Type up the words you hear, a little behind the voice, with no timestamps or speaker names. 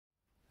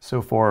So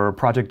for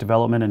project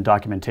development and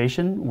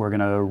documentation, we're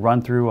going to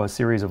run through a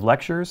series of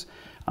lectures.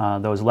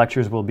 Those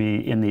lectures will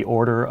be in the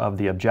order of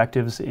the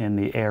objectives in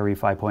the ARE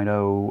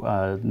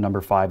 5.0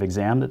 number 5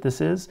 exam that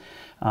this is.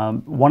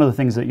 One of the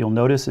things that you'll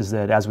notice is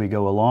that as we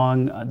go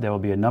along, there will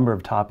be a number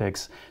of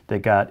topics that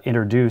got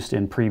introduced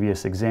in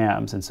previous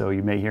exams. And so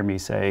you may hear me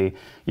say,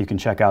 you can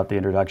check out the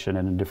introduction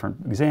in a different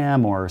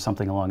exam or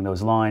something along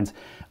those lines.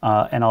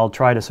 And I'll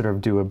try to sort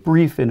of do a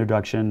brief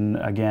introduction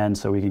again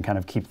so we can kind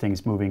of keep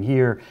things moving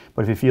here.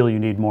 But if you feel you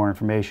need more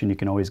information, you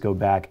can always go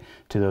back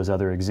to those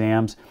other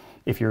exams.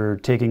 If you're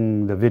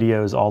taking the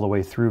videos all the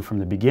way through from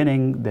the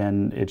beginning,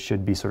 then it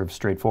should be sort of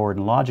straightforward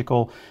and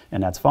logical,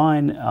 and that's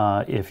fine.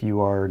 If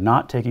you are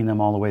not taking them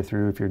all the way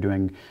through, if you're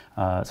doing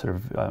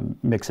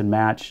mix and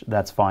match,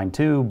 that's fine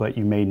too, but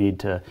you may need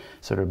to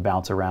sort of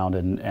bounce around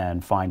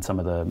and find some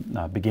of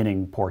the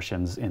beginning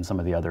portions in some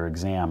of the other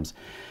exams.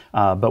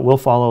 But we'll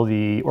follow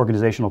the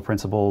organizational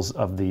principles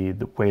of the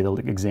way the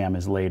exam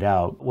is laid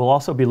out. We'll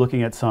also be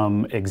looking at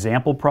some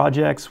example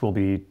projects. We'll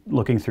be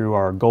looking through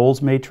our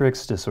goals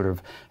matrix to sort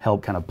of help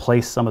kind of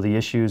place some of the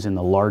issues in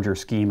the larger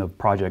scheme of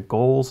project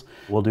goals.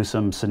 We'll do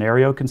some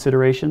scenario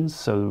considerations.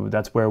 So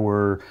that's where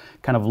we're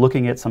kind of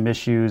looking at some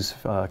issues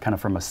kind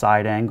of from a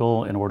side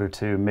angle in order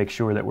to make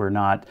sure that we're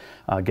not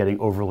getting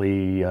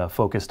overly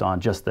focused on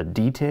just the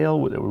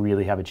detail, that we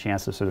really have a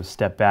chance to sort of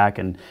step back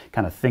and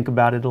kind of think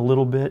about it a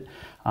little bit.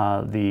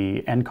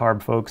 The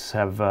NCARB folks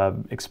have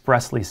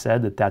expressly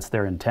said that that's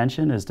their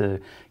intention, is to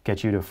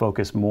get you to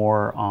focus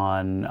more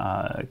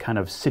on kind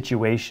of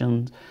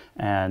situations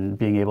and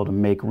being able to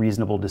make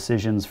reasonable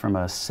decisions from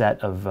a set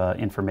of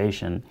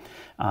information.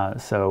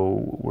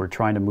 So we're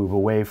trying to move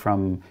away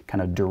from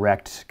kind of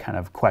direct kind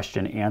of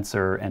question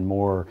answer and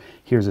more,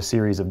 here's a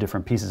series of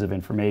different pieces of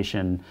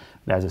information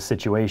as a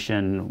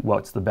situation,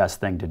 what's the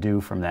best thing to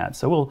do from that.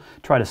 So we'll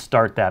try to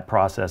start that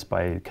process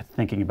by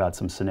thinking about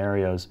some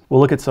scenarios. We'll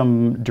look at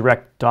some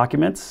direct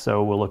documents,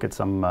 so we'll look at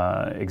some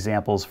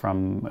examples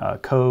from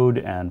code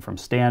and from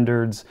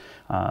standards,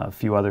 a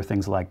few other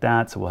things like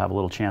that, so we'll have a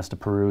little chance to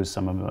peruse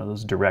some of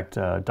those direct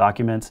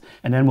documents.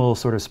 And then we'll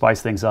sort of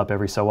spice things up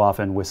every so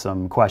often with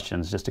some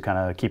questions just to kind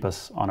of keep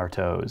us on our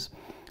toes.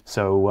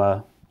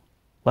 So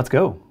let's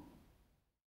go.